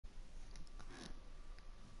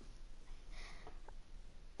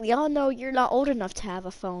We all know you're not old enough to have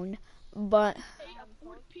a phone, but Hey, a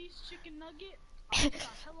 4-piece chicken nugget. I got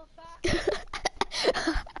hella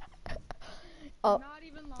fat. oh, Not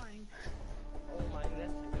even lying. Oh my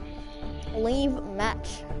goodness. leave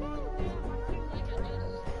match.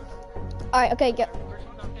 All right, okay, get. First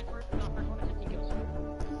one to 50 kills.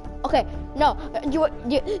 Okay, no. Do you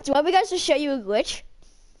want me guys to show you a glitch?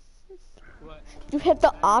 What? You hit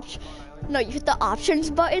the option. No, you hit the options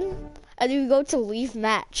button, and you go to leave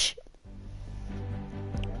match.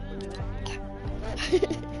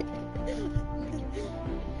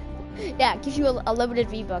 Yeah, it gives you a limited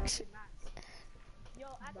V-Bucks. Yo,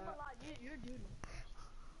 at the lot,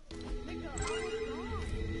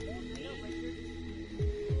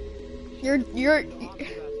 you're dude.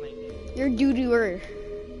 You're doo-dooer.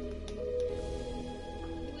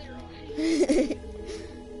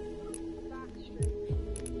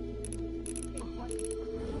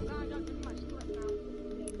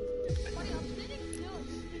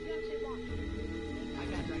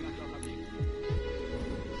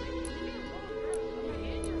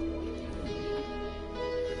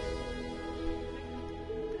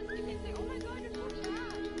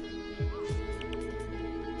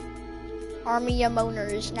 Army of Moner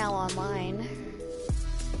is now online.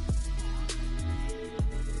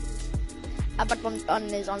 Abac Dun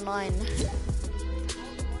is online.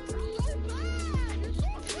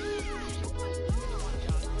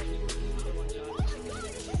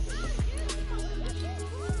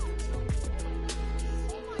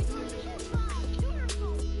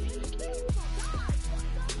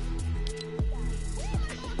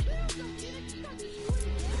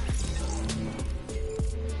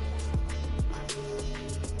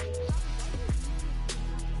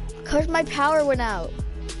 Cause my power went out.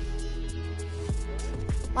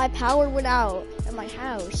 My power went out in my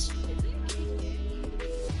house.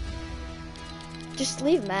 Just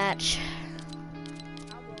leave match.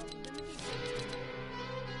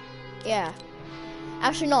 Yeah.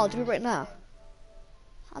 Actually, no, I'll do it right now.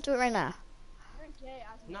 I'll do it right now.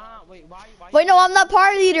 Nah, wait, why? Wait, no, I'm not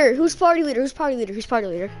party leader. Who's party leader? Who's party leader? Who's party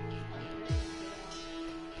leader?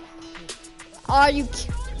 Are you?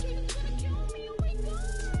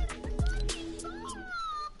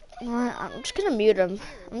 I'm just gonna mute him.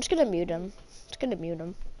 I'm just gonna mute him. Just gonna mute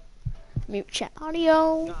him. Mute chat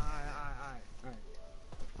audio. Nah, alright.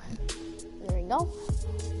 There we go.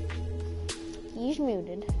 He's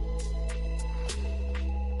muted.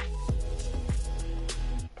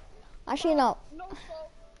 Actually, no.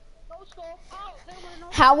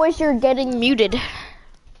 How was your getting muted?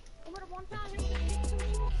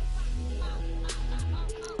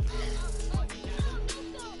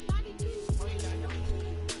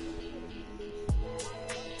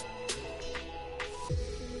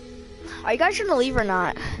 Are you guys gonna leave or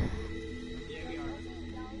not? Yeah, we are.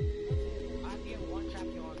 I have to get one trap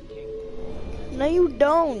kill on King. No, you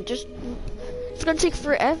don't. Just it's gonna take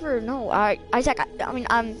forever. No, Isaac.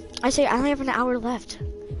 I say I only have an hour left.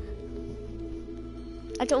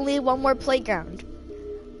 That's only one more playground.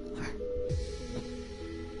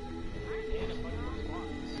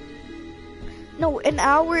 No, an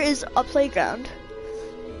hour is a playground.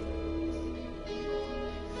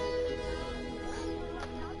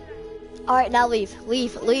 All right, now leave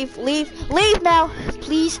now,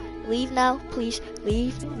 please. Leave now, please.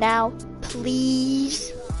 Leave now,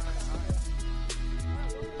 please.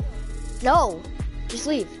 No, just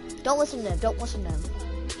leave. Don't listen to them. Don't listen to them.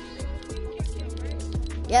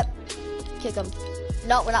 Yep, kick them.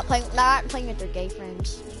 No, we're not playing. Not playing with their gay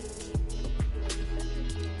friends.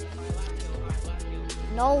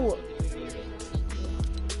 No.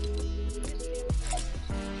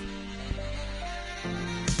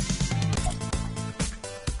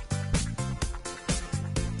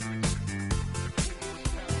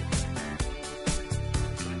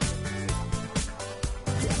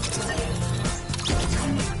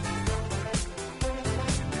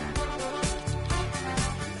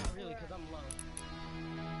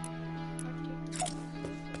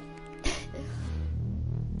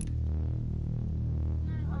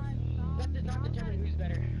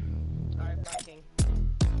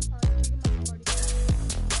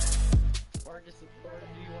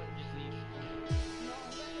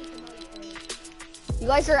 You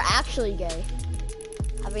guys are actually gay.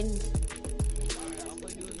 I mean,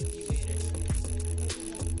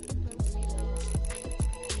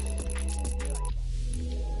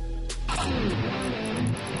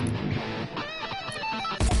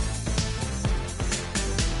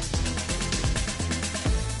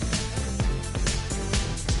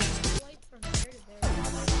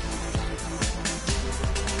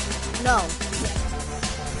 no.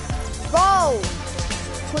 Bro!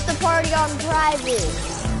 Put the party on private.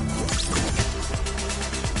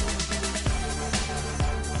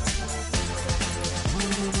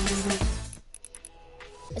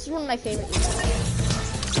 This is one of my favorite emotes.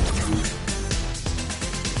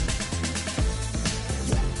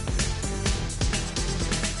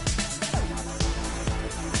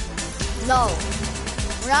 No,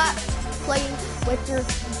 we're not playing with your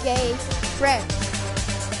gay friends.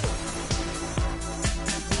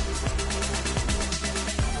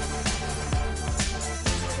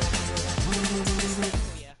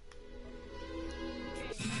 Yeah.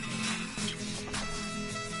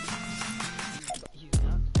 He's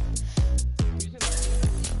not. He's in there.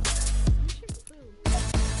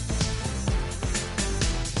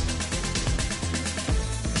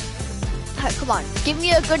 Come on, give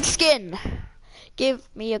me a good skin. Give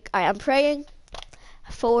me a. I'm praying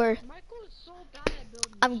for. Michael is so bad at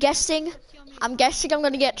building. I'm guessing I'm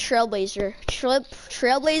gonna get Trailblazer.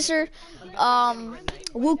 Trailblazer.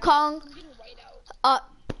 Wukong. I'm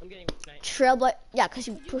getting night. Trailblazer. Yeah, cause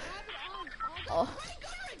you. You have it on. Oh.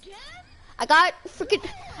 Again?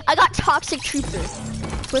 I got Toxic Trooper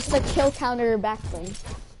with the kill counter back thing.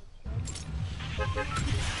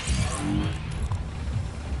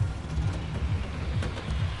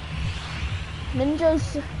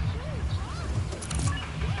 Ninja's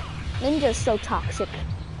so toxic.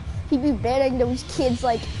 He be banning those kids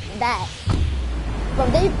like that.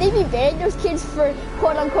 Bro, they be banning those kids for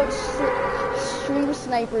quote unquote stream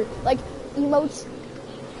sniper. Like emotes.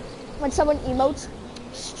 When someone emotes,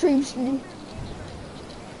 stream sniper.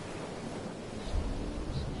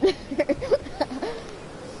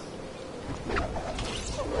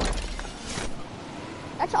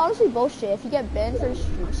 That's honestly bullshit. If you get banned for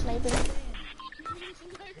stream sniping.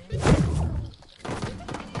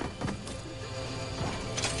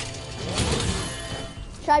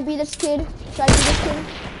 Should I be this kid?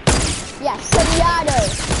 Yeah, Semiato.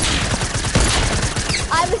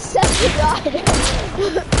 I'm a Semiato.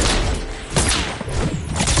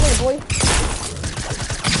 Here, boy.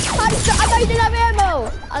 I thought you didn't have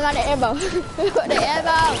ammo. I'm out of ammo. I'm out of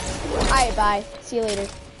ammo. Alright, bye. See you later.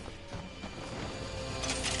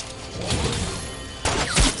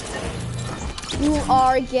 You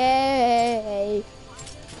are gay.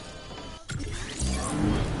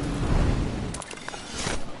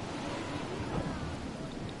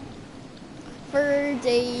 For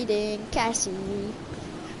dating Cassie.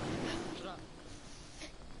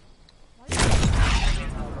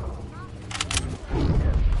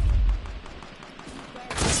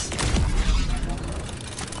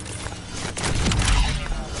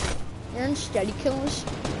 You're in steady kills.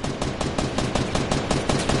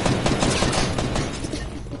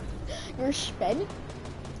 You're sped.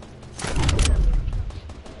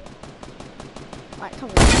 Alright, come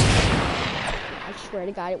on. I swear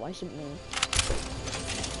to God, it wasn't me.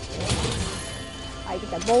 I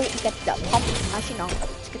get that bolt, get that pump. Actually, no.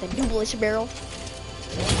 Let's get the dual barrel.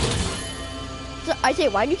 So,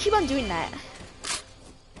 Isaiah, why do you keep on doing that?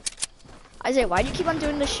 Isaiah, why do you keep on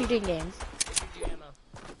doing the shooting game?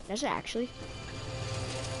 Does it actually?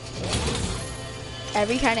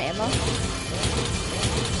 Every kind of ammo?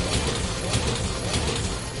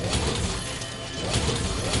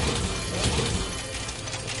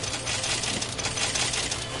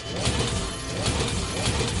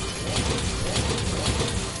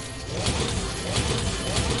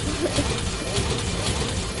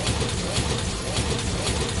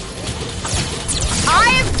 I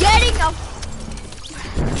am getting a...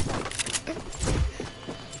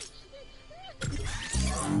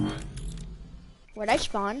 Where'd I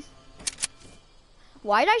spawn?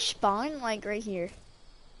 Why'd I spawn, like, right here?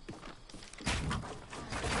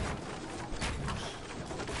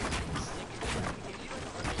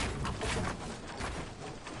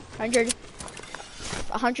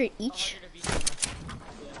 A hundred each?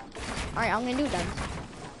 Alright, I'm gonna do that.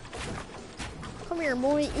 Come here,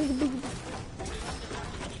 boy.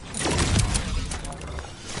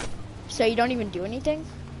 So you don't even do anything?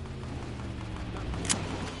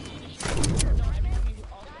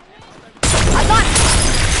 I got...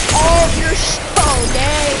 Oh, you're so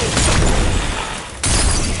gay.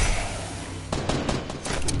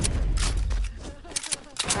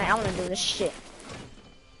 Alright, I'm gonna do this shit.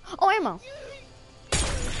 Oh, ammo.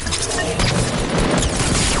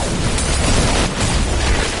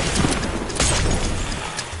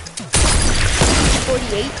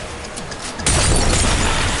 .48.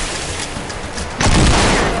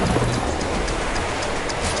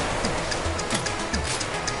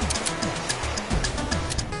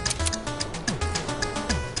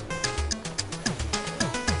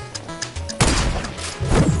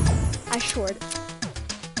 I short.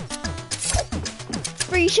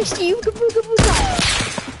 360 ooga booga booga.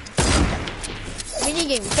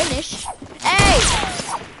 Minigame finish. Hey!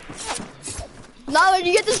 Not when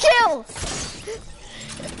you get this kill!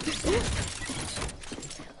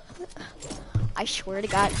 I swear to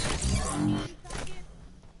God.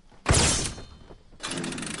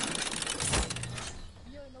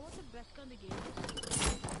 Yo, know what the best gun to game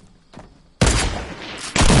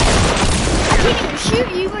I can't even shoot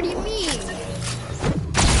you, what do you mean?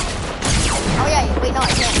 Oh yeah, wait, no,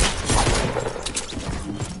 I can't.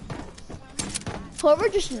 Whoever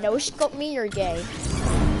just no-scoped me, you're gay.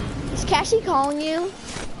 Is Cassie calling you?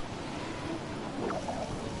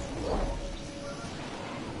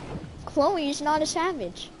 Chloe's not a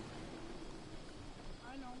savage.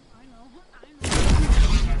 I know.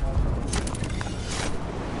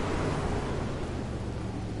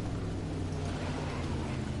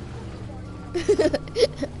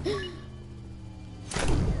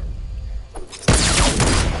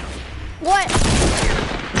 What?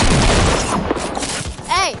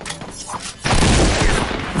 Hey!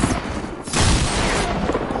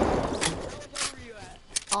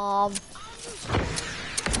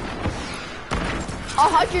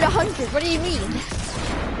 100, what do you mean?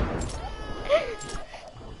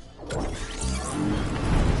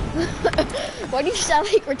 Why do you sound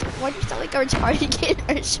like a retarded kid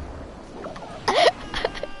or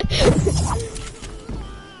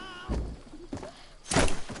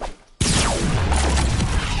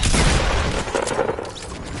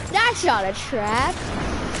That's not a trap.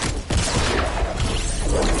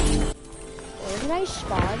 Where did I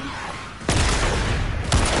spawn?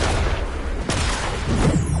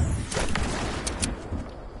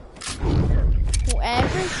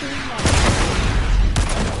 Whoever seen that.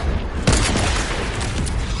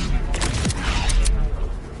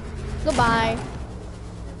 Goodbye.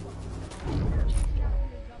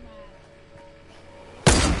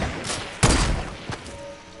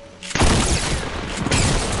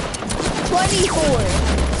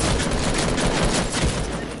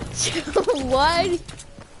 What?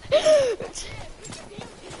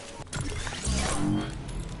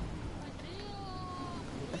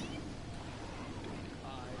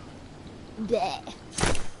 Bleh.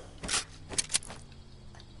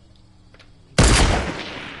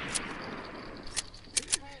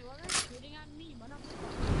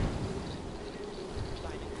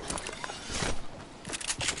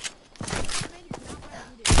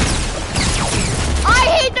 I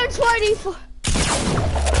hate the 24.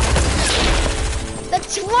 The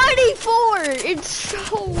 24. It's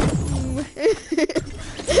so.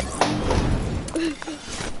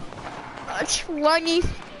 20.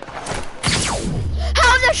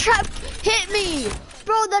 How the trap hit me,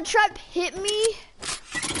 bro? The trap hit me.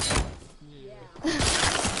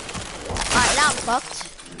 Alright, now I'm fucked.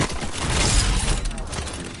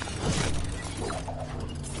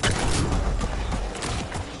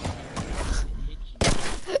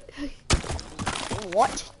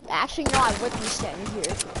 What? Actually, no, I wouldn't be standing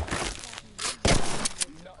here.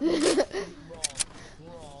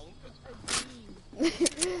 Wrong.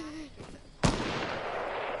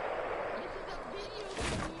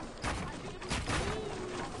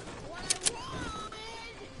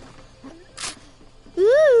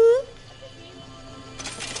 Ooh.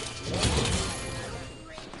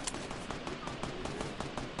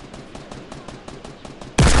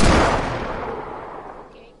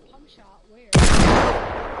 Okay, pump shot, where?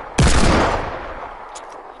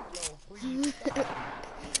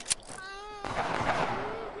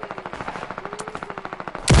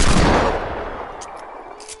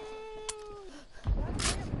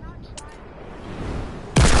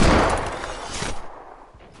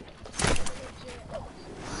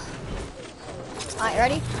 Alright,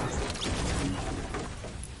 ready?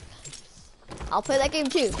 I'll play that game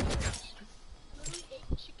too. Literally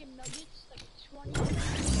 8 chicken nuggets, like 20.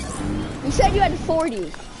 You said you had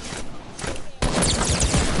 40.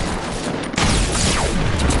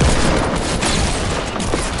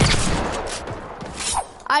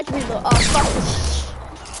 I have to reload. Oh, fuck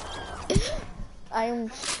this. I am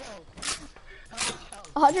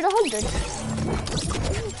 100, 100.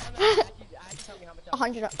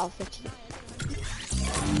 100, oh, 15.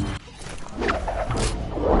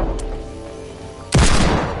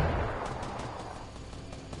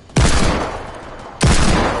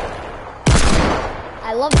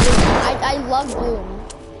 I love Bloom. I love Bloom.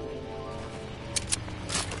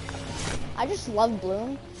 I just love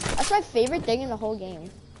Bloom. That's my favorite thing in the whole game.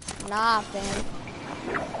 Nah, fam.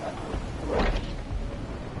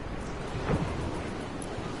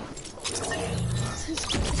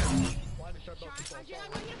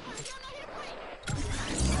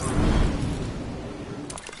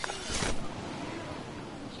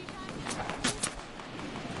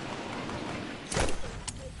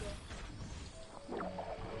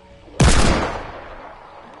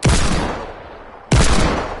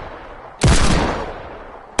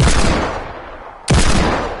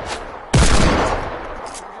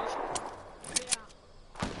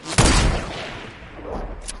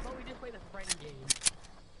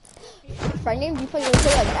 friend name? Do you play like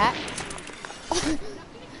that?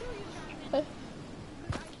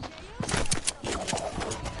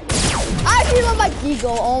 I actually love my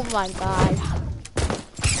Deagle. Oh my god.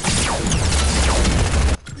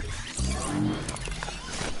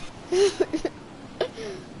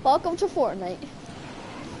 Welcome to Fortnite.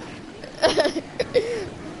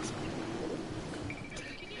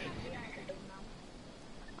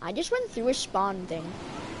 I just went through a spawn thing.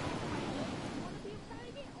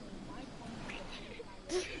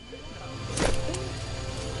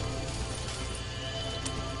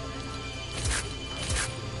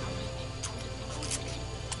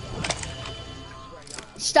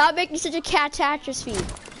 Stop making such a catastrophe.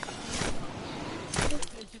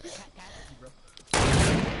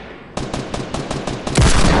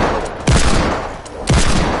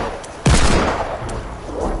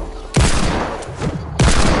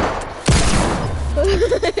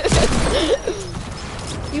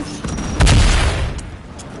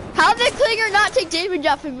 How did Klinger not take damage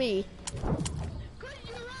off of me?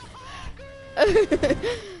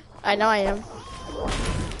 I know I am.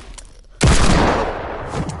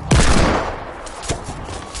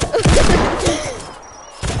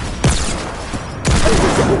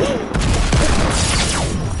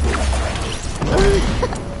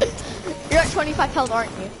 You're at 25 health,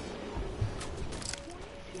 aren't you?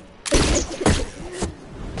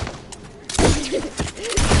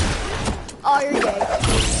 Oh, you're gay.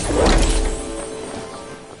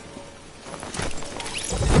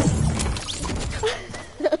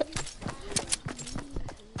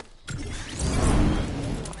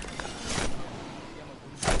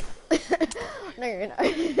 No, you're not.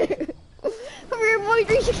 Come here, boy,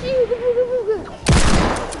 360.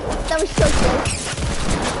 That was so close.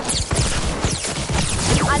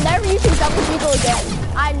 I'm never using double deagle again.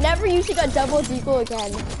 I'm never using a double deagle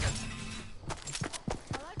again.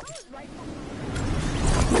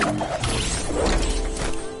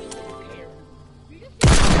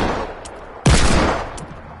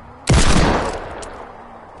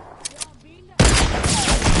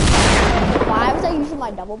 Why was I using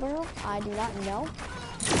my double barrel? I do not know.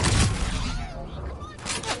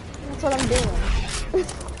 That's what I'm doing.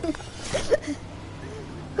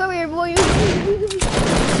 Come here, boy.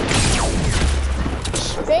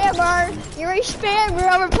 Spammer! You're a spammer!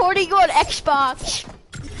 I'm reporting you on Xbox!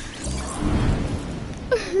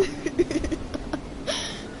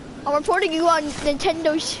 I'm reporting you on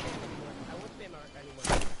Nintendo's...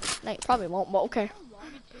 No, you probably won't, but okay.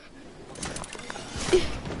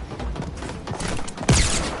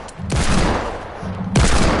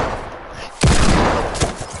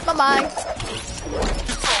 Bye-bye.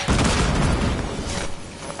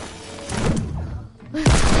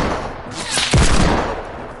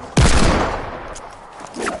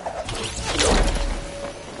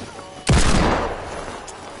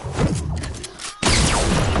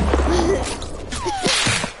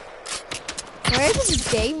 Where's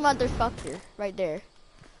this gay motherfucker? Right there.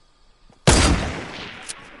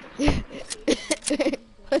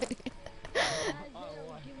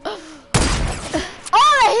 Oh,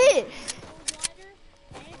 I hit!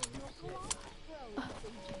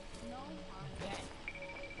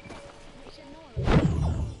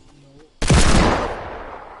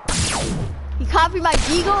 You copied my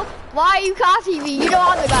deagle? Why are you copying me? You know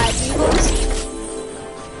I'm the guy at deagles.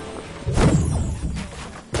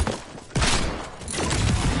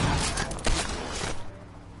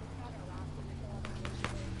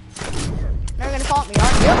 Never gonna fault me,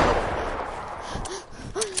 aren't you?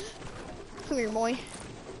 Come here, boy.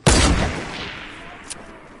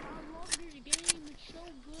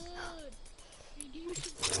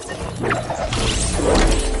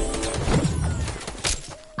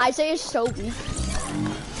 Isaiah is so weak.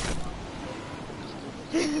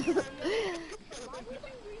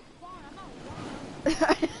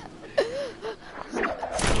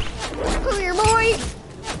 Come here, boy.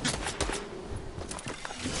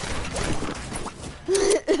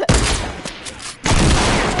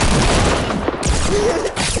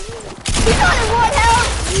 He's not at 1 health.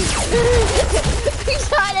 He's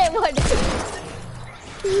not at 1.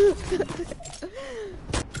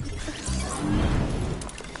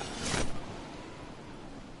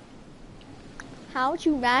 How to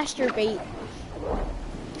masturbate.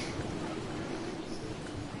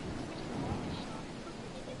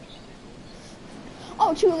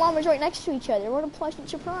 Oh, 2 llamas right next to each other. What a pleasant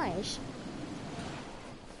surprise.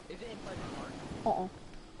 Is it in Pleasant Park? Uh-uh.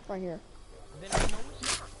 Right here. Then I know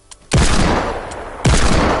it's not.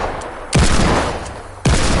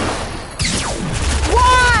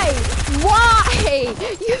 Why? Why?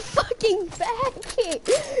 You fucking faggot.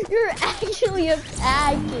 You're actually a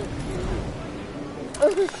faggot.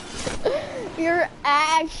 You're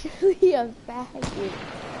actually a faggot.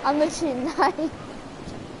 I'm listening nice.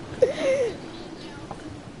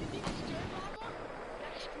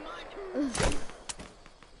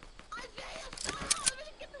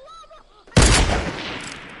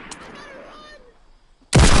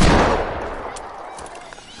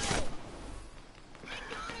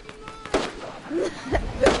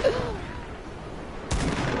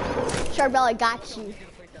 Charbel, I got you.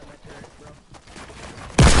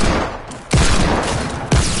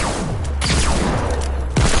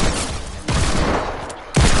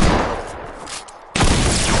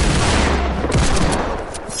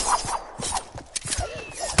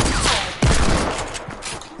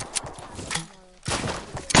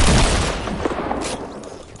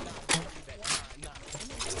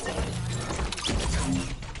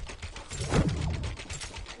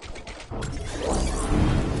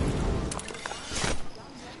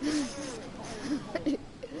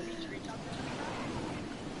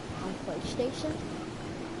 PlayStation?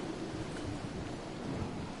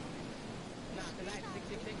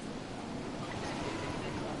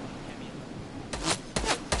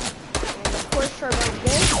 And of course, for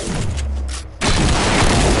this.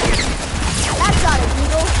 That's not a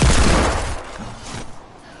beetle.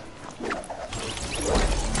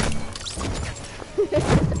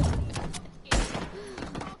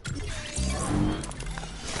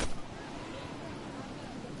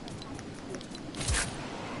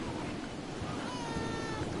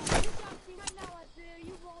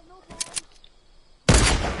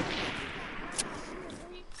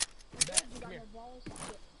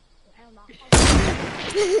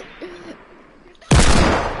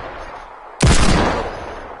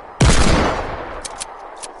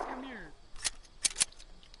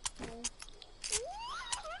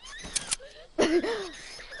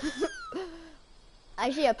 I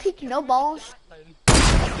see a peak, no balls.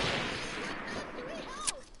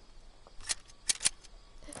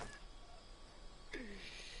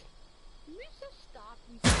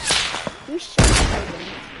 You suck at sniping.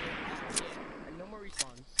 No more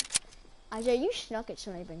respawns. Isaiah, you snuck at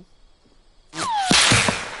sniping.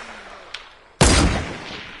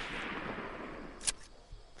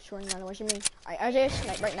 Swearing on what you mean. Alright, Isaiah,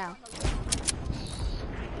 snipe right now.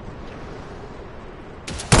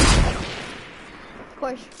 Of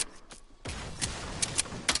course.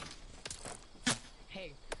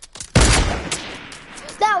 Hey.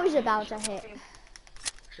 That was about to hit.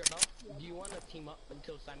 Shabelle, do you want to team up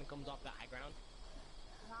until Simon comes off the high ground?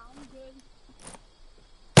 I'm good.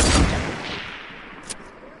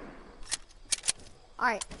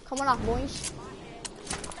 Alright, come on off, boys.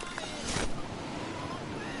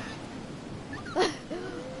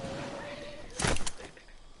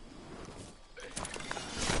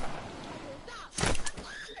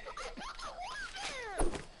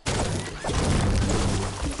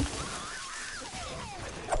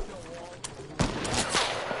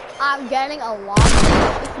 I'm getting a lot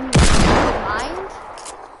if you mind.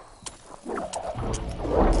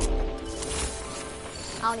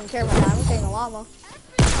 I don't even care about that. I'm getting a llama.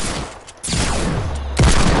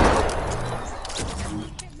 You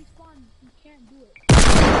can't respawn. You can't do it.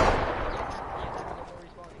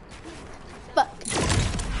 But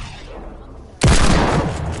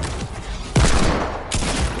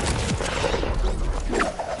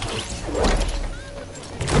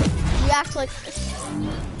you act like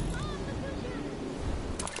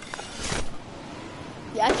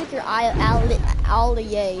you're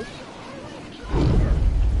allié.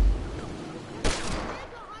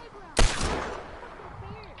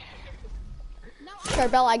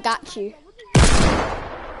 Charbel, I got you.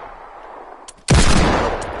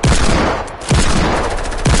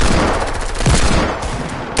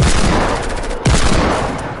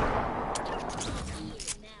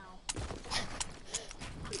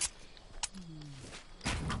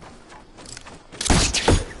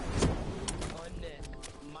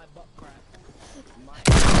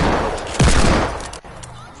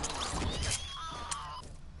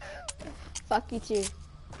 Fuck you too.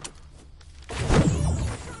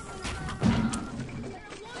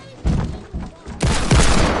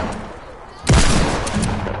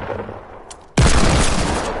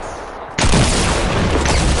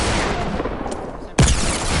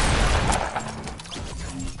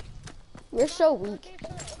 You're so weak.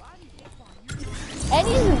 And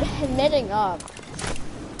he's knitting up.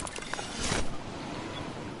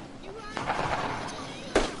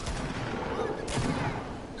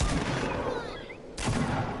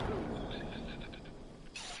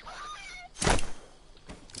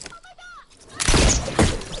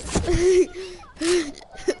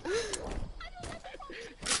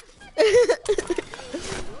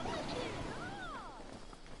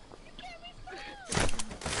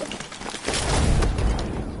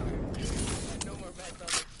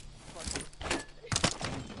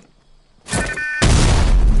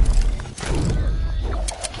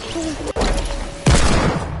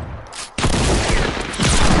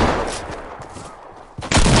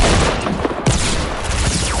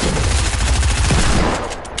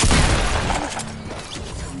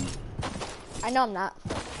 No, I'm not.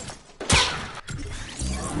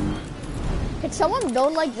 Can someone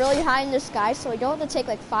build like really high in the sky so we don't have to take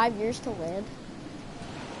like 5 years to land?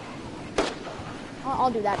 I'll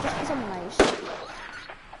do that just because I'm nice.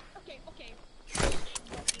 Okay, okay.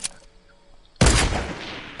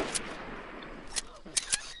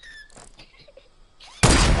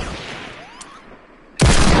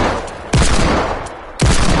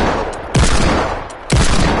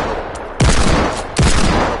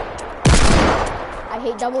 I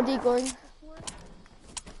hate double decoing.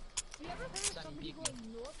 You ever heard of somebody going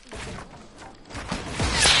north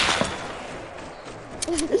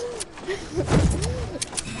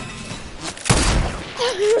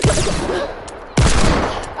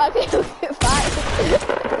Okay, fine.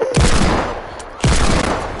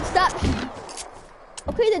 Stop.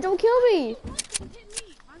 Okay, then don't kill me. hit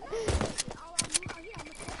me? I'm not hitting you.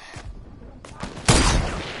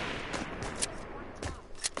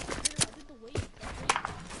 I did the wave.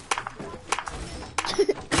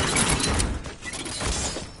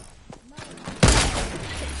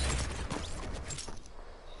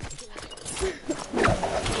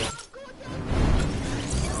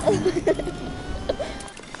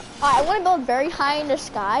 I want to build very high in the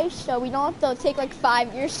sky so we don't have to take like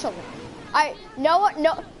 5 years to land. No one.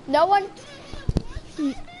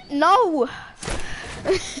 No.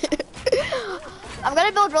 I'm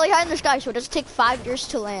gonna build really high in the sky so it doesn't take 5 years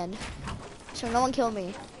to land. So no one kill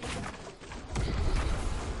me.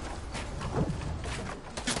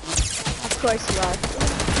 Of course you are.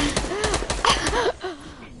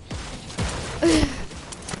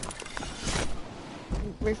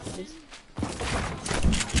 Where's this?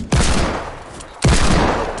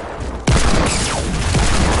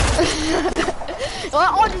 Well,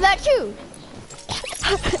 I'll do that too.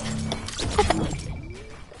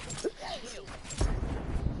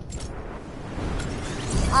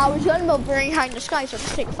 I was gonna build very high in the sky, so it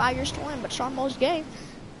just take 5 years to land, but it's almost game.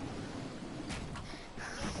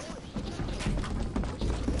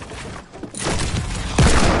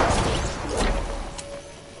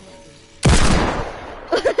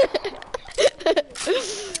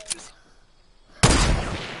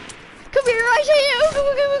 Come here, I see you. Come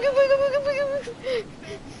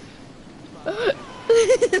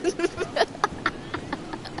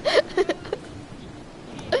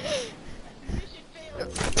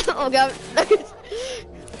Oh god.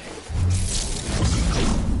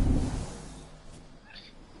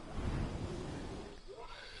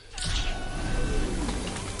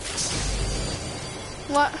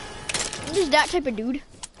 What? I'm just that type of dude.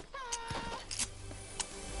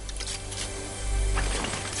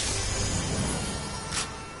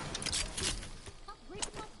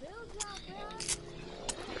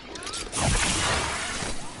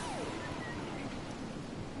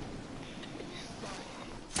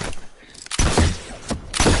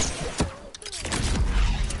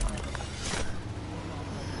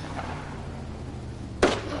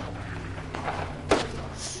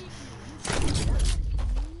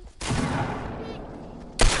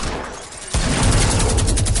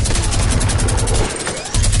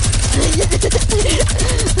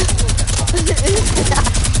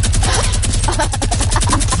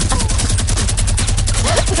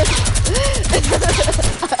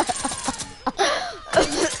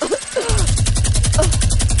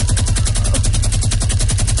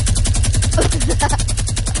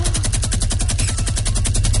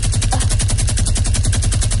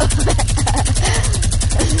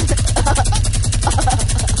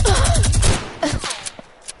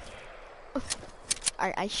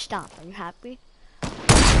 Alright, I stopped. Are you happy?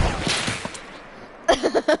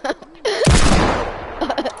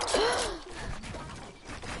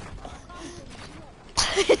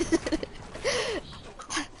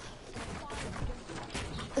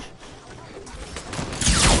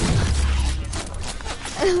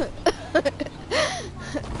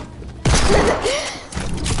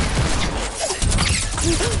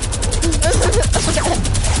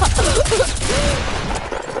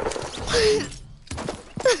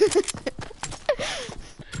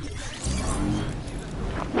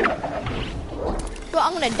 Well,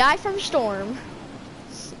 I'm gonna die from storm.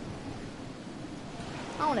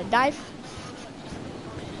 I wanna die.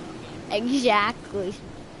 Exactly.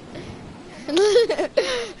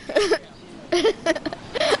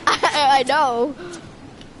 I know.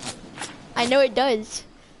 I know it does.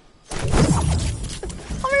 Come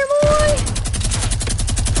here, boy.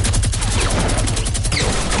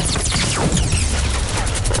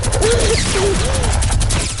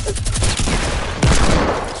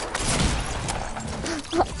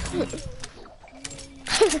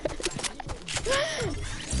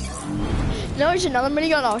 No, there's another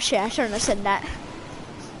minigun. Oh shit, I shouldn't have said that.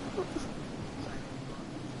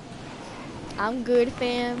 I'm good,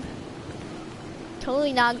 fam.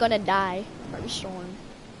 Totally not gonna die from storm.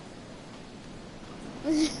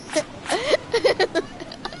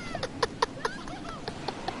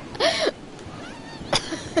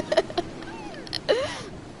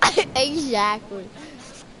 Exactly.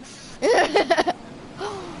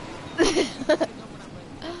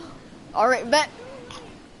 Alright, bet.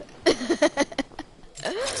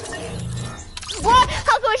 What?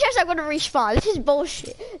 How come it's not gonna respawn? This is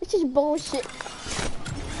bullshit. This is bullshit.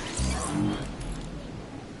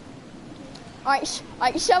 Alright,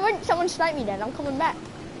 someone snipe me then. I'm coming back.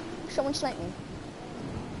 Someone snipe me.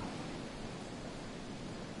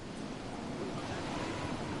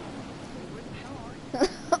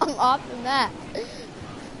 I'm off the map.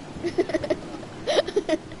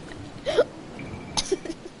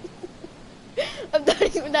 I'm not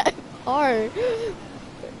even that hard. You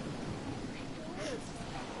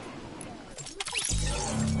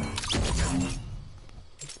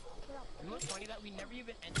know what's funny that we never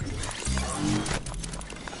even entered.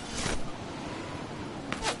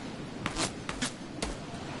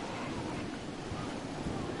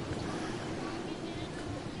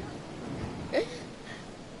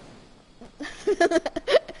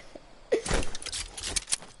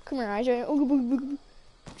 Come here, Isaac.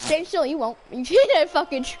 Stay still, you won't. You hit a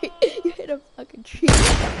fucking tree. You hit a fucking tree.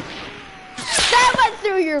 That went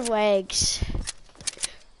through your legs.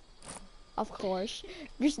 Of course.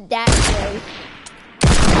 Just that way.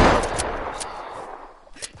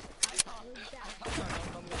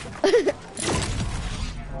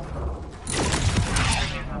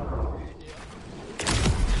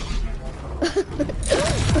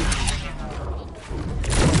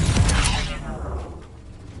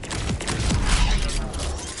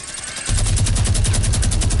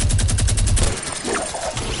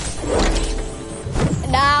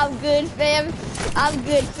 Nah, I'm good, fam. I'm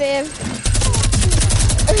good, fam.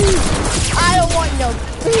 I don't want no.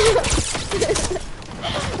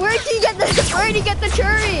 Where'd he get the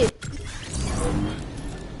turret?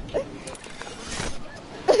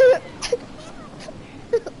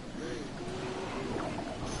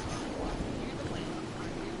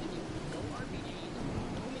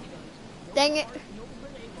 Dang it.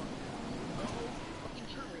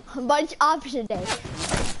 But it's opposite day.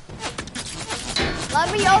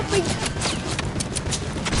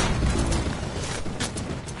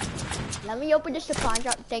 Let me open the supply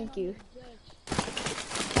drop. Thank you.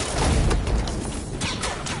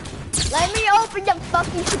 Let me open the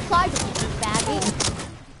fucking supply drop, you faggot.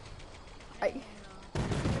 Right.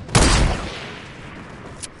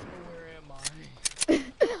 Where am I?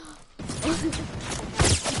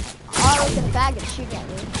 All the faggots shooting at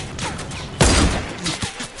me.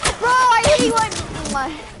 Bro, I hate what my.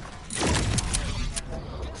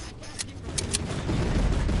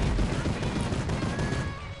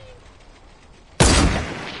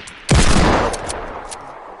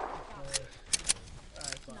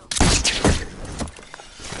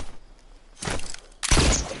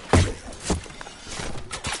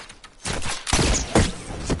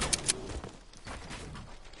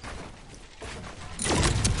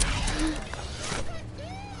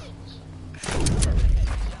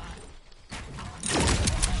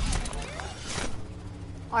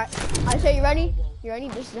 Alright, I say you ready? You ready?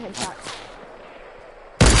 This is a headshot.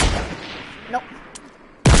 Nope.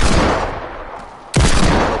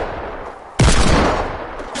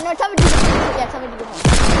 No, tell me to go home. Yeah, tell me to go home.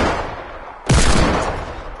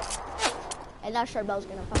 And now Charbel's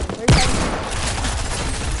gonna fucking third time.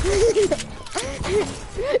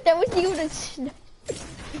 That was you to snap.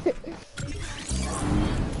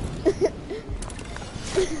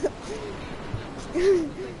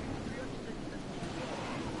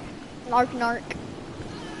 Narc, narc.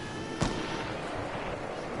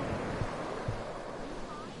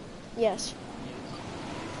 Yes.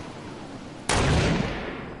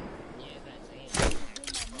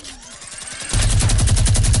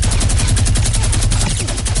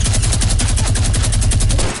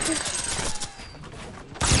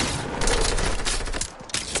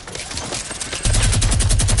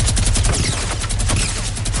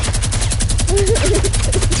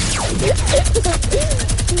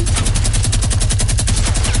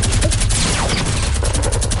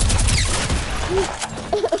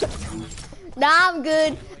 Nah, I'm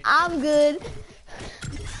good. I'm good.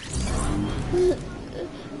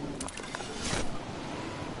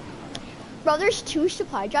 Bro, there's two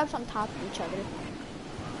supply drops on top of each other.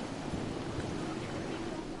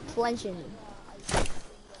 Clenching. Oh,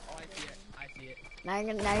 I see it. Now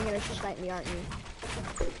you're gonna snipe me, aren't you?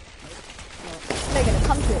 They're gonna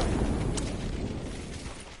come to it.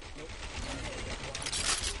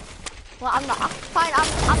 Well, I'm not. Fine,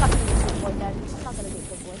 I'm not gonna be a good boy then. I'm not gonna be a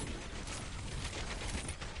good boy.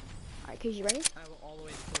 Alright, Case, you ready? I will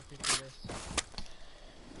always go through this.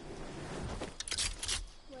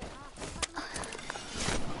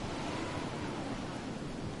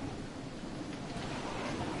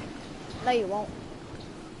 No, you won't.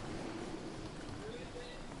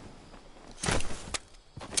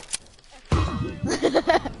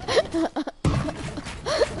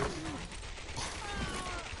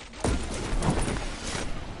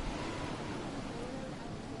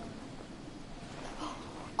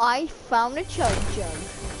 I found a chug jug.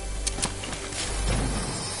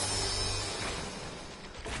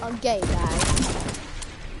 Okay, guys.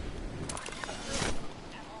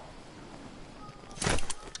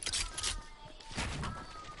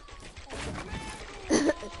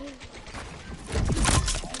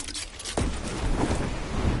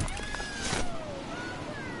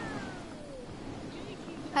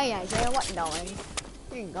 Hey, Isaiah, what doing?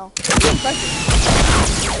 Here you go.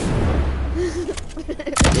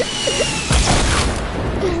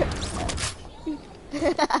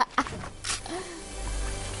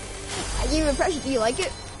 I gave you a pressure. Do you like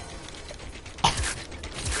it?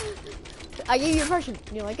 I gave you a pressure.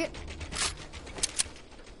 Do you like it?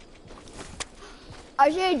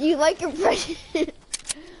 Isaiah, do you like your pressure? Do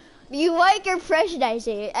you like your pressure,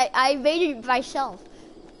 Isaiah? I made it myself.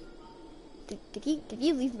 Did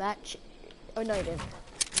he leave match? Oh no, he didn't.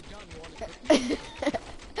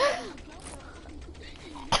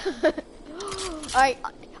 Alright,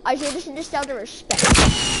 Isaiah, this is just out of respect.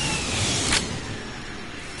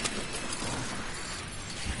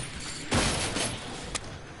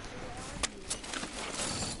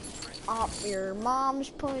 Up your mom's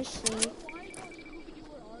pussy.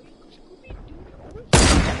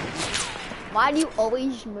 Why do you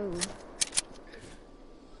always move?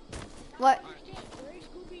 What?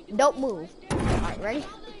 Don't move. Alright, ready?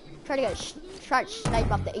 Try to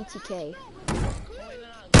snipe off the ATK.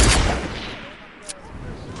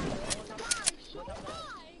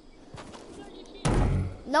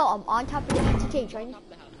 No, I'm on top of the ATK, trying.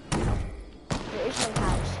 There is no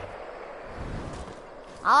house.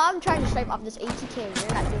 I'm trying to snipe off this ATK and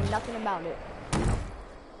you're not doing nothing about it.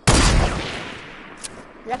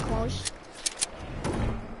 Is that close?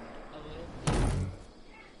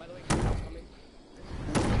 By the way, coming.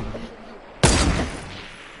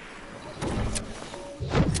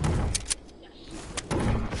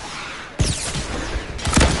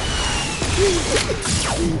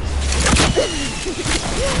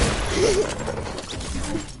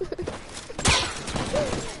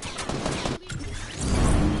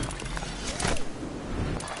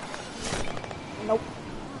 Nope.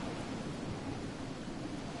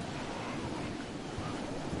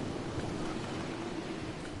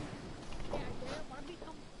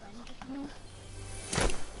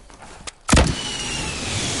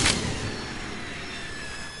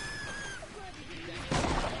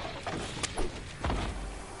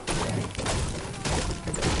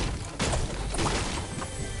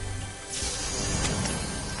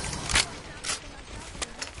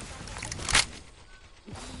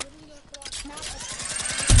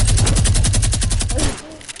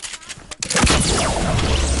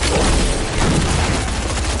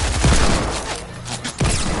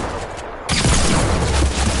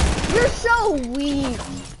 You're so weak.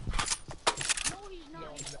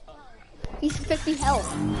 He's 50 health.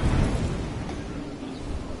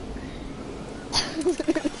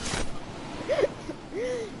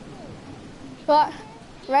 But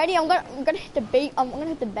ready? I'm gonna hit the bait. I'm gonna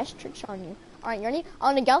hit the best tricks on you. All right, you ready?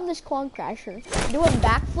 I'm gonna get on this clone crasher. Do a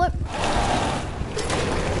backflip.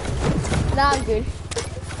 Nah, I'm good.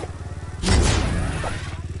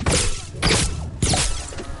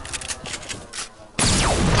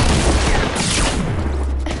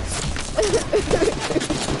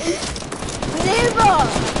 Never.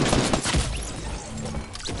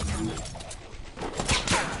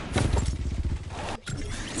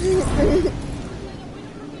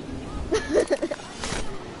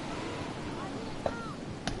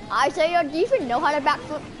 Isaiah, do you even know how to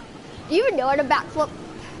backflip? Do you even know how to backflip?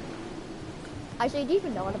 Isaiah, do you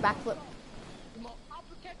even know how to backflip? I'll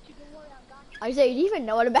protect you, don't worry, I got you. Isaiah, do you even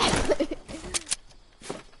know how to backflip?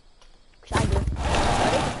 'Cause I do.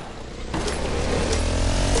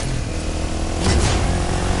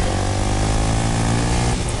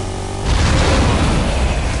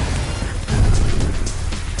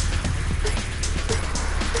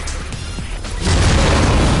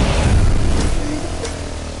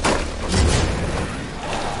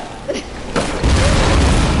 Ready?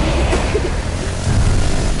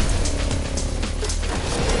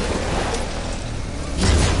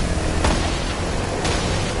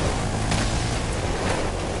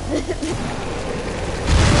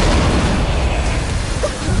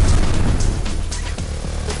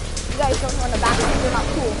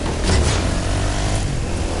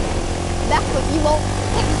 You won't.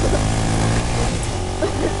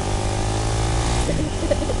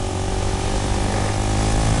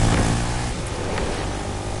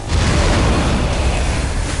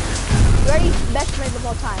 Ready? Best raid of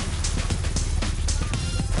all time.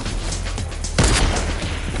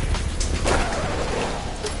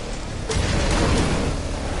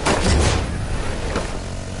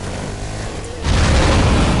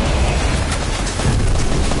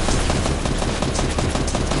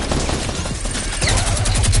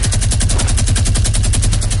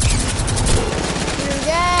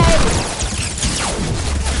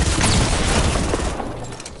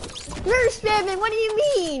 You're spamming, what do you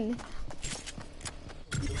mean?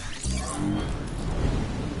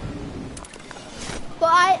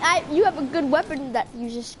 But you have a good weapon that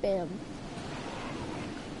uses spam.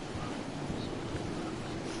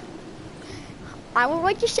 I would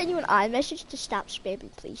like to send you an iMessage to stop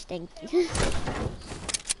spamming, please. Thank you.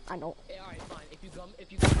 I know. Hey, alright, fine. If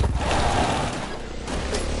you come.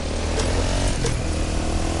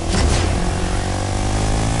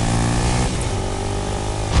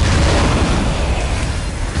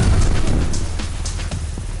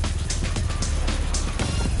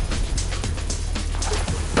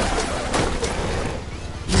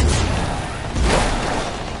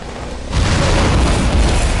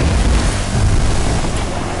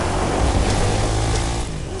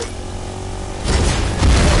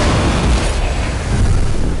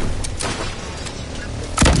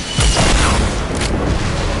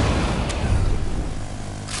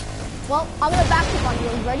 Well, I'm gonna back up on you.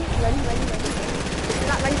 Ready? You're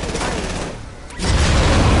not ready for time.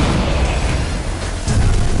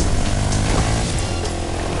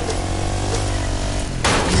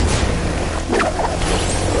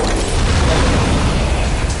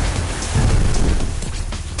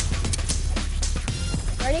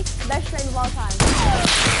 Ready? Best raid of all time.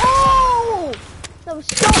 Oh! That was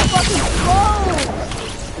so fucking close!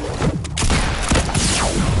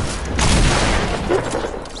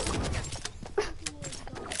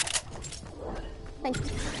 Thank you.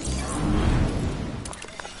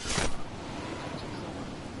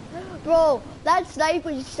 Bro, that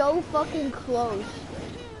sniper's so fucking close.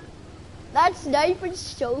 That sniper's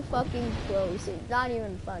so fucking close. It's not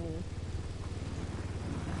even funny.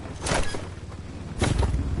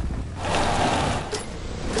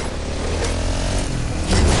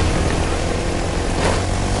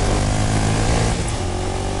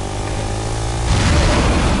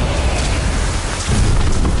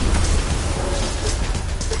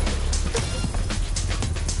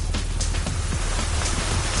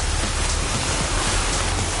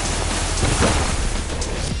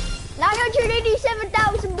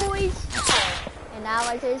 And now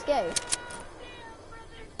I say it's gay.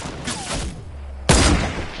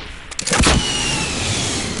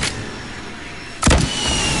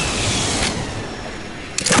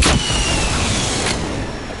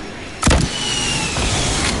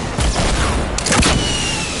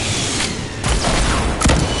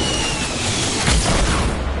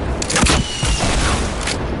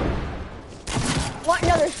 What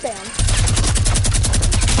another spam?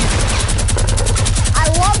 I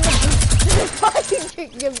love the why are you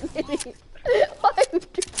tricking him?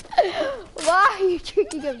 Why are you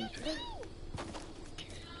tricking him?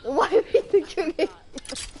 Why are you tricking him?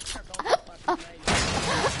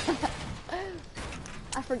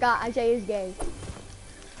 I forgot Isaiah is gay.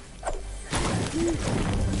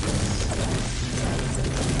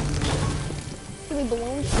 Give me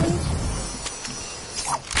balloons, please.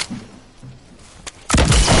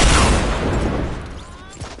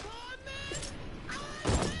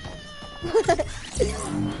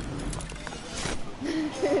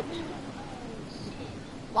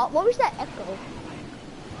 What was that echo?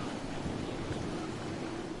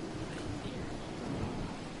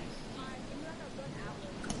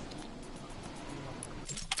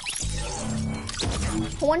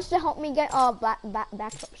 Who wants to help me get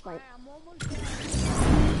backup snipe?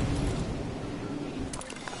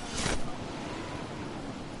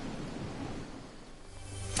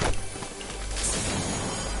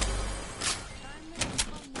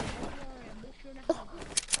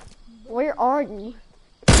 Where are you?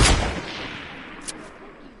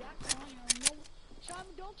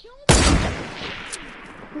 Don't kill me!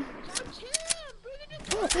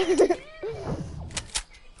 Bring it in!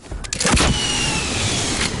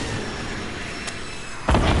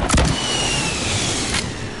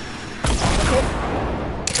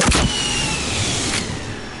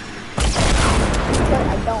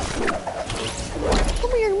 I don't.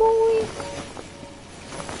 Come here, boy.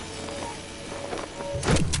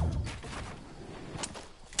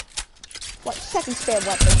 What second spare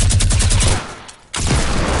weapon?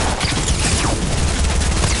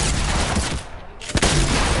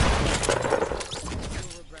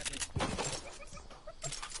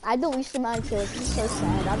 I had the least amount of kills. This is so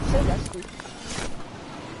sad. I'm so rusty.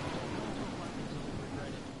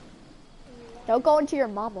 Don't go into your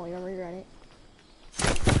mom while you'll regret it.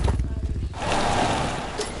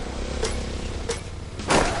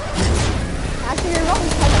 Actually, your mom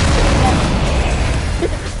is kind of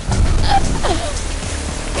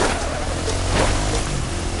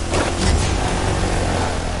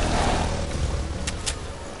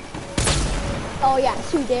Oh yeah,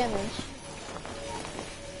 2 damage.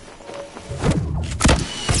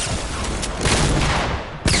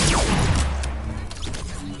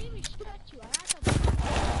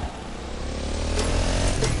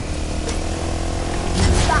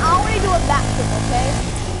 But I want to do a backflip, okay?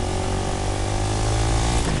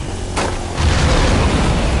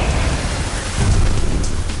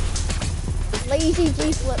 Lazy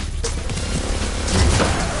G-flip.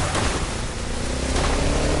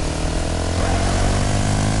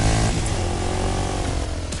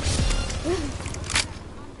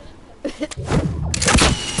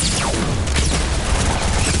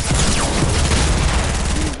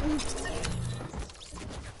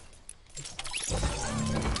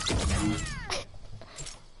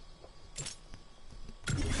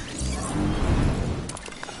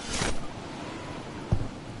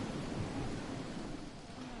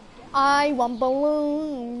 I want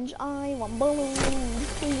balloons, I want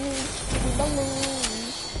balloons, please give me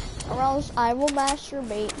balloons, or else I will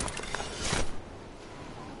masturbate.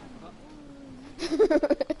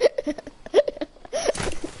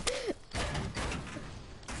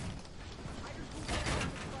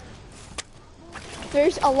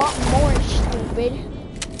 There's a lot more, stupid.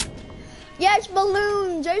 Yes,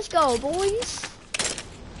 balloons, let's go, boys.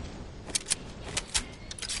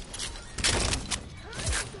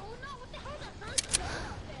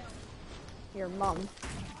 Your mom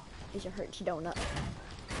is a Hertz donut.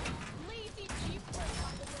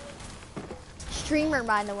 Streamer,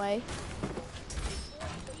 by the way.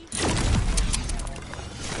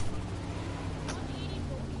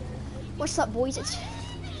 What's up, boys? It's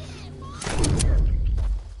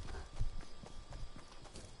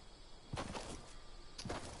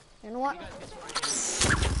you know what?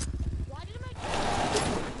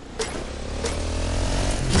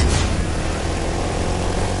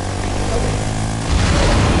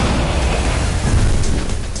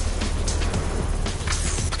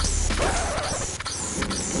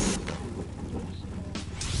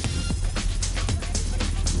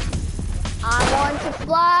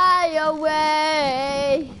 Fly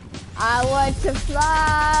away. I want to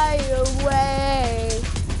fly away.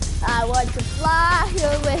 I want to fly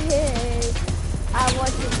away. I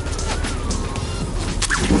want to.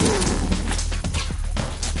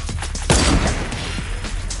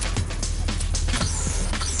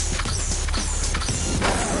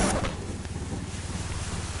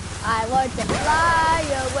 I want to fly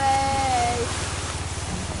away.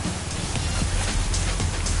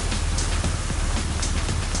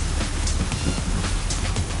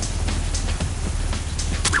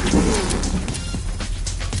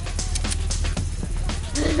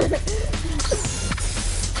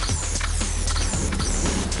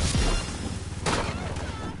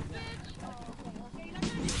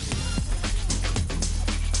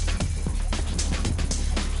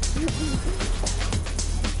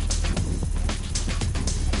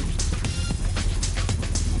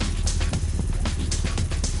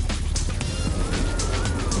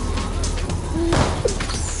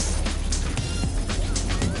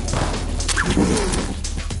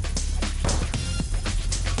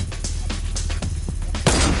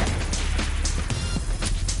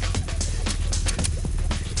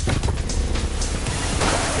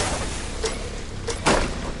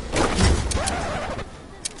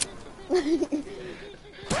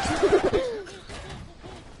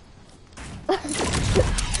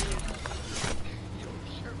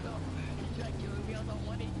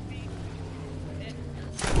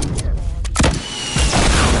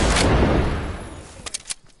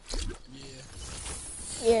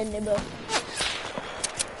 Yeah, nibble.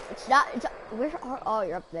 It's not. It's. Where are? Oh,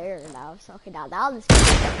 you're up there now. So okay, now I'll just.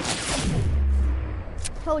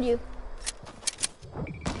 Told you.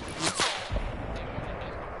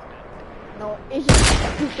 No, it's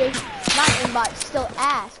just stupid. My aimbot's still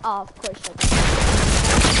ass. Oh, of course.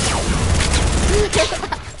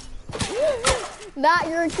 Not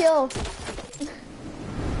your kill.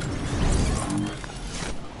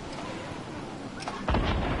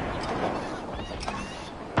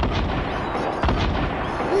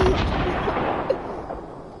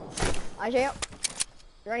 Isaiah,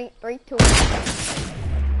 ready? 3, 2, 1.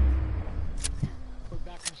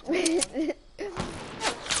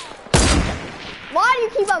 Why do you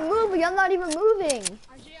keep on moving? I'm not even moving. RJ,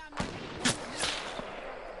 I'm not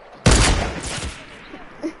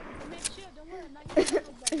man, chill, don't worry, I'm not gonna kill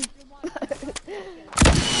nobody. If you want,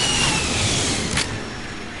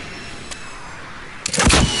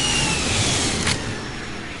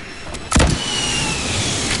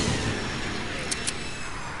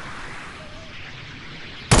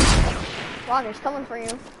 Walker's coming for you.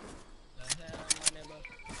 The hell, my neighbor.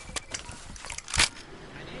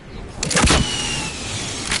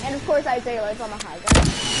 And of course Isaiah lives on the high ground.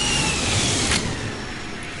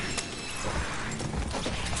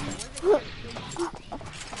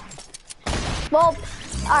 Well,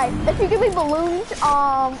 alright, if you give me balloons,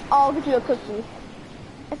 I'll give you a cookie.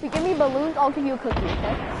 If you give me balloons, I'll give you a cookie,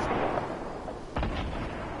 okay? I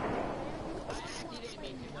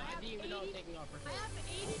didn't even know I was taking off for I free. have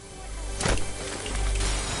 84.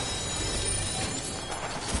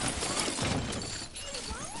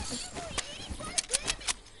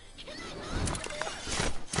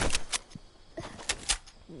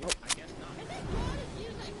 Nope. I guess not. And then God is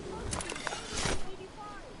using 85.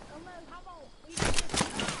 Unless, how about 86?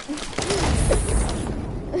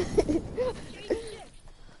 86.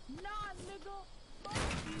 Nah, nigga. Fuck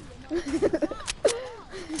you. No,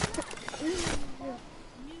 fuck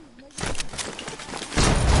you, nigga.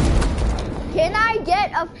 Can I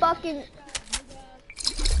get a fucking...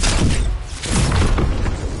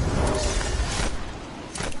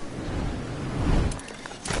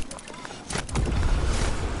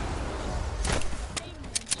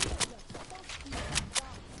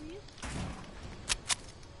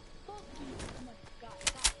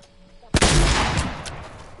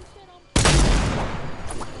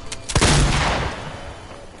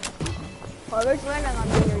 Oh, there's landing on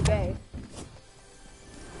me, you're gay.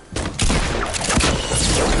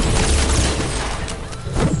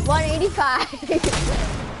 $185.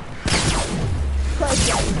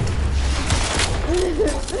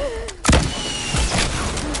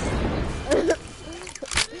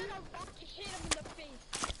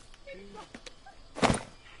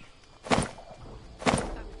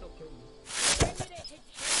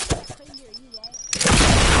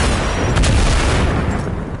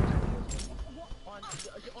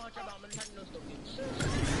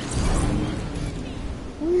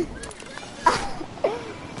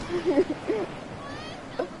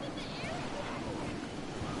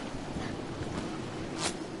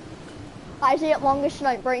 I see it longest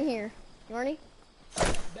snipe right here. You ready?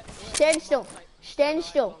 Stand still. Stand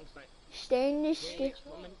still. Stand still.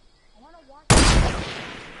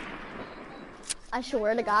 I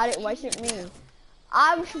swear to God, it wasn't me. I'm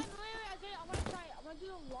I want to try it. I'm going to do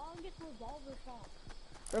the longest revolver shot.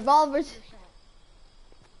 revolvers.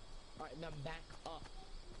 Alright, now back up.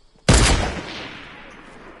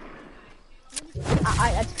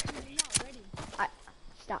 That's. I'm not ready.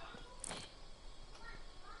 Stop.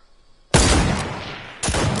 A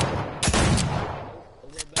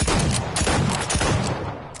little bit. I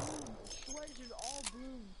swear this is all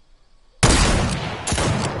blue.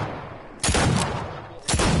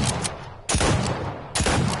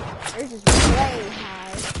 Yours is way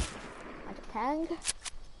high. Like a tag.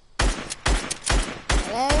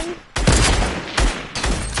 And then.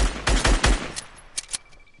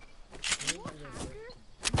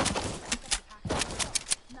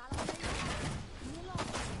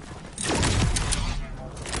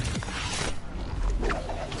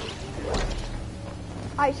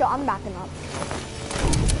 Alright, so I'm backing up.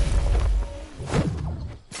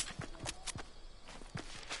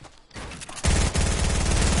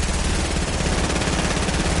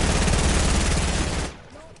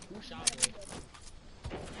 Who shot me?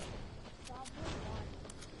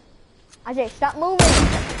 Ajay, stop moving.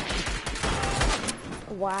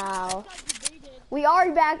 Wow. We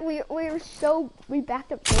are back. We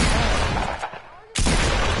backed up so far.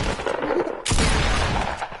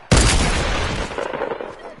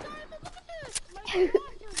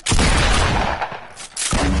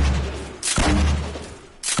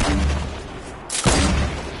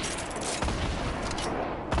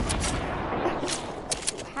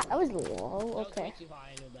 That was low. Okay.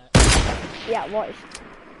 Yeah, it was.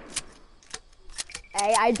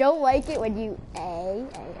 Hey, I don't like it when you. Hey.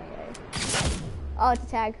 Oh, it's a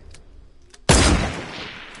tag.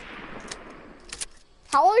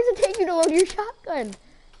 How long does it take you to load your shotgun?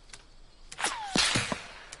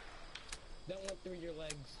 That went through your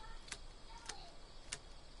legs.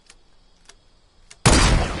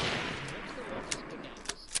 What's the largest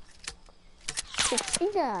pickaxe?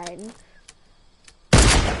 69.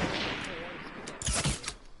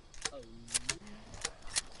 Oh.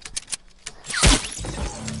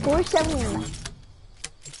 470.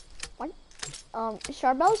 What?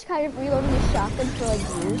 Charbel's kind of reloading his shotgun for like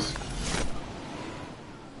years.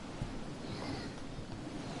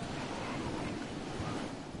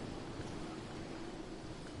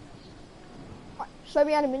 Slow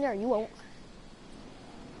me out a minute or you won't.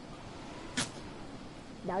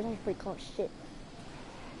 That was actually pretty close. Shit.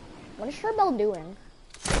 What is Charbel doing?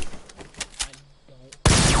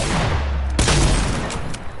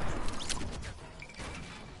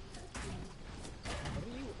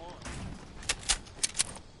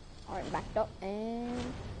 Alright, backed up and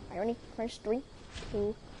I ready? First 3,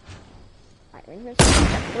 2. Alright, ready? First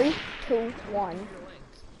 3, 2, 1.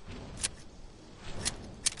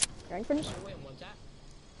 Ready for this?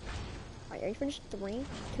 Alright, ready for this? 3,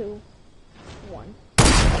 2, 1.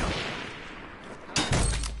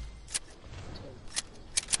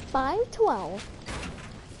 512.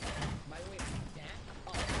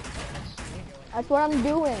 That's what I'm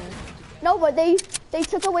doing. No, but they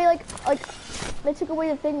took away like they took away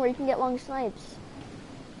the thing where you can get long snipes.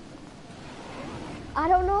 I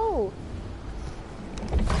don't know.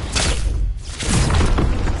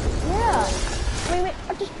 Yeah. Wait,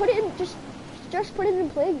 just put it in just put it in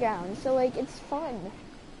playground, so like it's fun.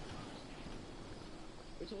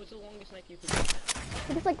 So what's the longest snipe you could get? I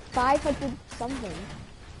think it's like 500 something.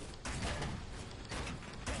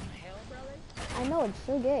 Hell, brother? I know, it's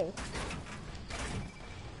so gay.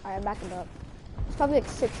 Alright, I'm backing up. It's probably like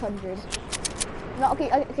 600. No, okay,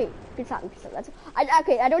 good shot. That's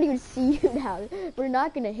okay. I don't even see you now. We're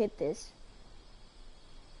not gonna hit this.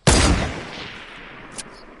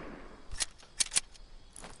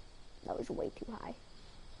 That was way too high.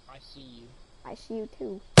 I see you. I see you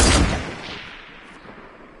too.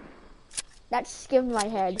 That skimmed my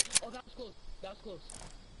head. Oh, that was close. That was close.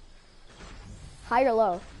 High or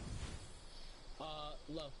low?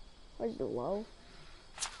 Low. Where's the low?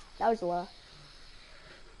 That was low.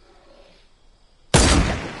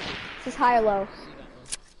 This is high or low? See that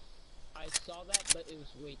one. I saw that, but it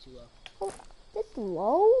was way too low. Oh, this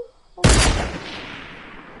low? Oh.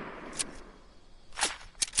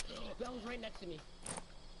 That was right next to me.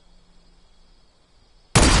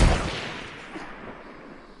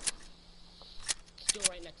 Still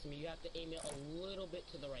right next to me. You have to aim it a little bit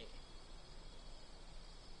to the right.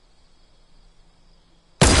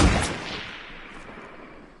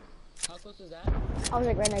 How close is that? I was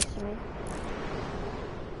like right next to me.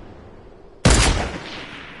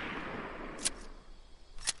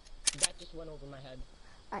 That just went over my head.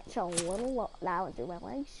 Alright, so a little low. That went through my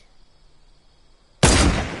legs. That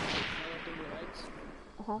went through your legs?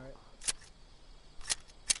 Uh-huh. Alright.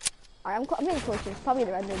 Alright, I'm getting closer. It's probably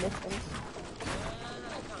the render distance.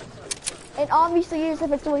 It obviously is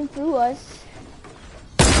if it's going through us.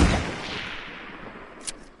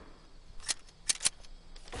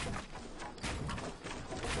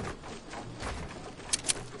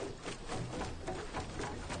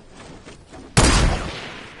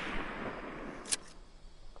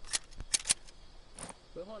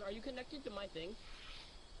 Wait, hold on. Are you connected to my thing?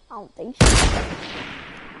 I don't think so.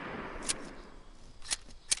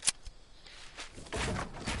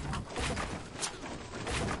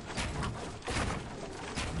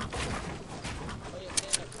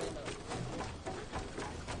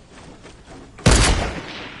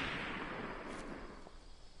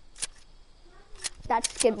 That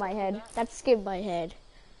skimmed my head. That skimmed my head.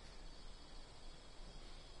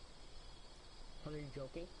 Are you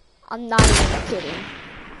joking? I'm not even kidding.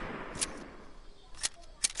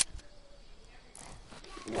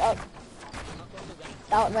 Yup.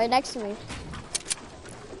 That was right next to me.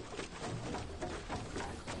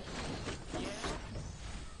 Yeah.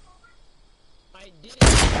 I did it.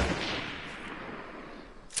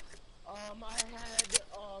 I had,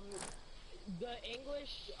 the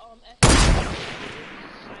English, I had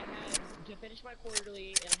to finish my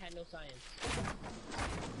quarterly and I had no science.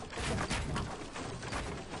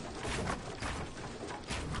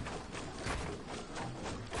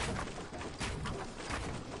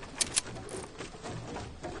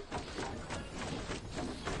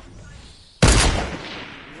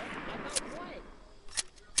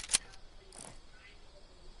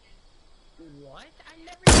 What? I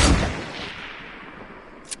never did that.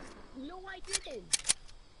 No, I didn't.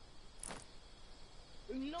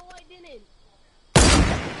 No, I didn't.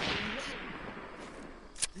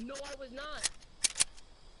 When? No, I was not.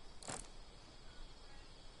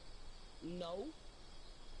 No.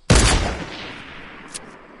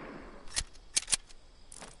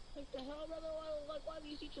 Like the hell, brother? Why are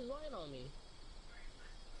these teachers lying on me?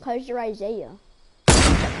 Cause you're Isaiah.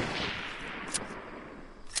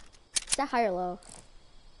 Is that high or low?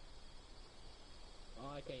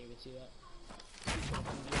 Oh, I can't even see that.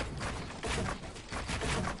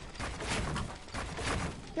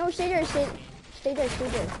 No, stay there, stay there, stay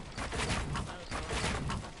there.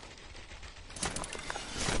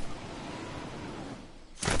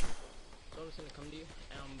 Soda's gonna come to you.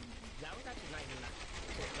 That was actually not even that.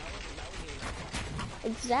 That wasn't even that.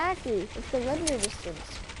 Exactly. It's the render distance.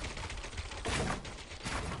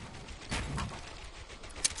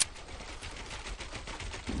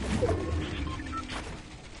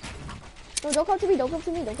 No, don't come to me, don't come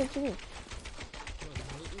to me, don't come to me. No,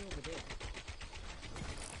 meet me over there.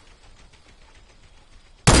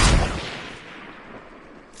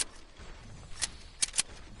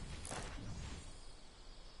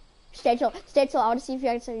 Stand still, stand still. I want to see if you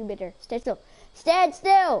can something better. Stand still. Stand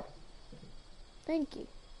still! Thank you.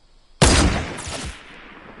 There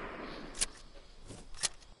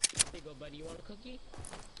you go, buddy. You want a cookie?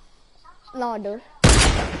 No, dude. Or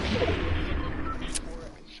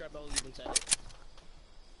Shrubbo even said it.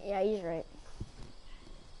 Yeah, he's right.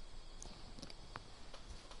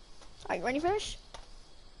 Alright, ready for this?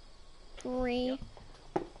 3,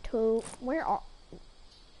 2, where are...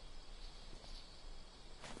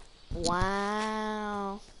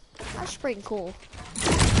 Wow. That's pretty cool.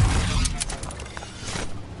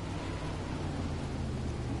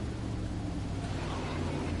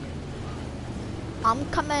 I'm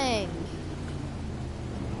coming.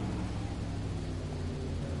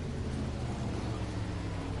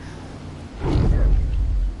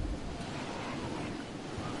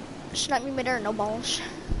 Snipe me midair, no balls.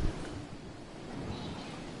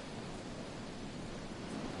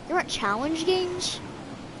 You're at challenge games?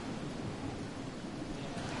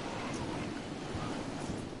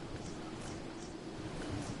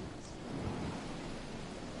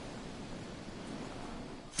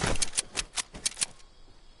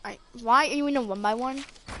 Alright, why are you in a 1x1?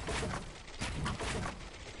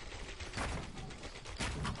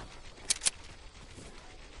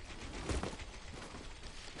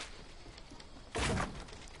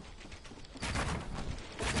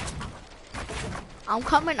 I'm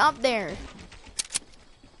coming up there.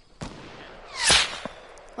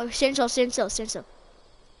 Oh, stand still, stand still, stand still.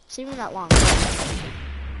 It's even that long.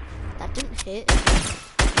 That didn't hit.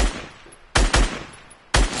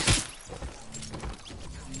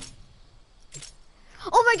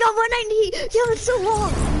 Oh my god, 190! Yo, it's so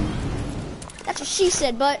long! That's what she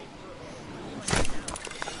said, but...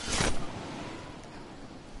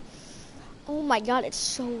 Oh my god, it's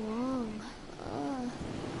so long.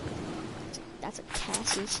 That's a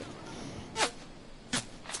Cassie.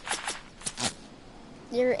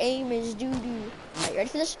 Your aim is doo-doo. Alright, ready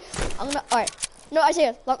for this? I'm gonna, alright. No, I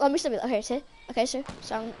say, let me stop it. Okay, say, okay, sir.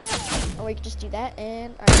 So, or we can just do that,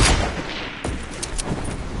 and, alright.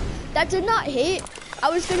 That did not hit. I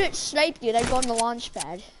was gonna snipe you, then go on the launch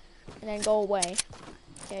pad, and then go away.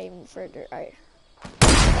 Okay, even further, alright.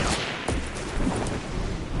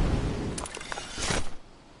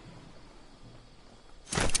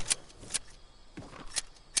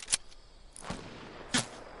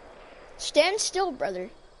 Stand still, brother.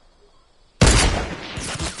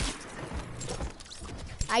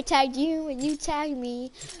 I tagged you and you tagged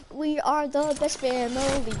me. We are the best family.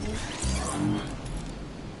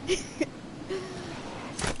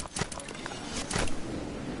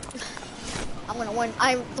 I'm gonna win.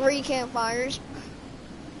 I'm 3 campfires.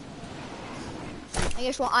 I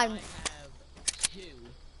guess what I'm. I have 2. You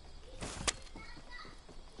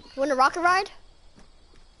want a rocket ride?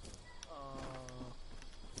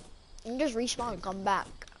 You can just respawn and come back.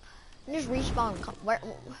 You just respawn and come. Where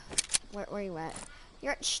are you at?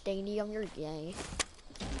 You're at stadium. You're gay.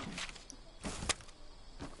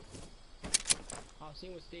 I've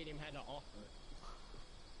seen what Stadium had to offer.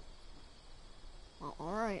 Well,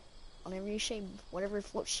 all right. Whatever you say. Whatever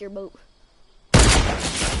floats your boat.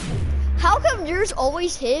 How come yours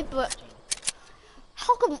always hit, but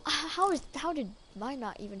how come? How did mine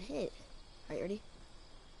not even hit? All right, ready?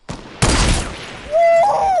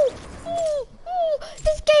 Woo!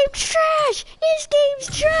 This game's trash! This game's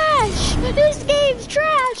trash! This game's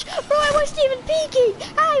trash! Bro, I wasn't even peeking!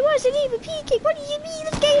 I wasn't even peeking! What do you mean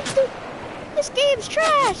this game's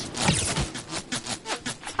trash!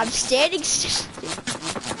 I'm standing still.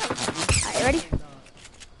 Alright, ready?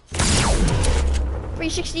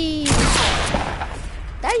 360! Did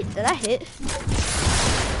that hit?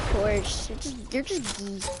 Of course. You're just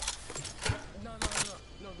geek. No,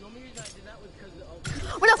 the only reason I did that was because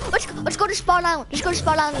of... Well, no, let's go to Spawn Island. Let's go to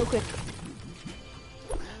Spawn Island real quick.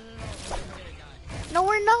 No,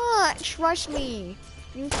 we're not. Trust me.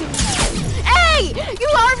 You can... Hey! You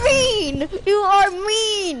are mean! You are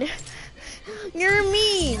mean! You're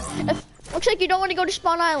mean! Looks like you don't want to go to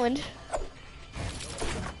Spawn Island.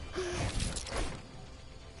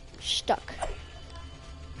 Stuck.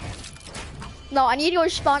 No, I need to go to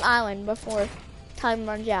Spawn Island before time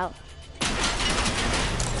runs out.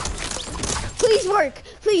 Please work.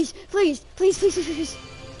 Please, please, please, please, please, please.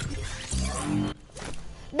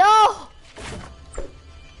 No!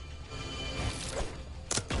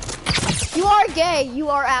 You are gay. You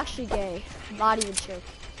are actually gay. Not even joke.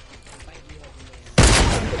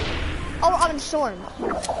 Oh, I'm in storm.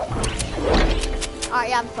 Alright,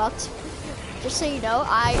 yeah, I'm fucked. Just so you know,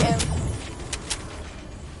 I am...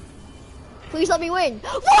 Please let me win.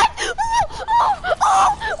 What?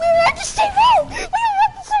 Oh, we were at the same row. We were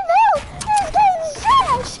at the same row. This game is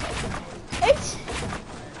trash. It's...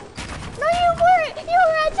 No, you weren't. You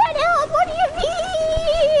were at 10 health. What do you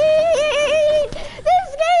mean? This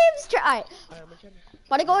game's trash.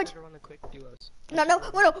 Want to go into... No,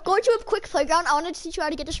 go into a quick playground. I want to teach you how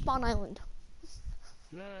to get to Spawn Island.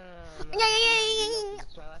 No. Yeah.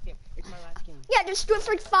 It's my last game. It's my last game. Yeah, just do it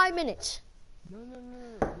for like 5 minutes. No.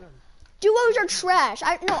 Duos are trash.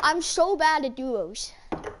 I'm so bad at duos.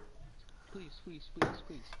 Please.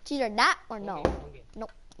 It's either that or no. One game. No.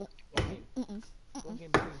 One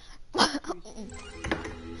game, please.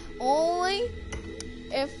 Only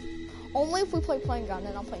if we play playground,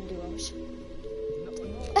 then I'll play duos. No.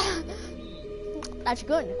 That's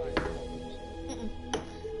good.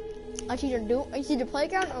 It's either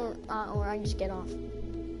playground or I just get off.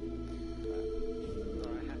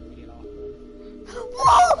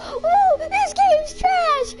 Whoa! This game's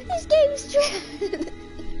trash! This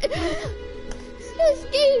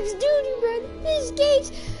game's doo-doo, bro. This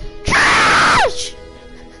game's trash!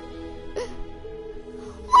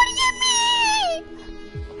 What do you mean?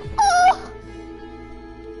 Oh!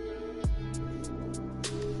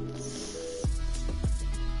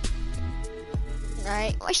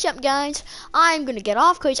 Alright, what's up, guys? I'm gonna get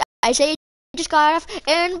off because I say just got off,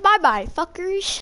 and bye-bye, fuckers.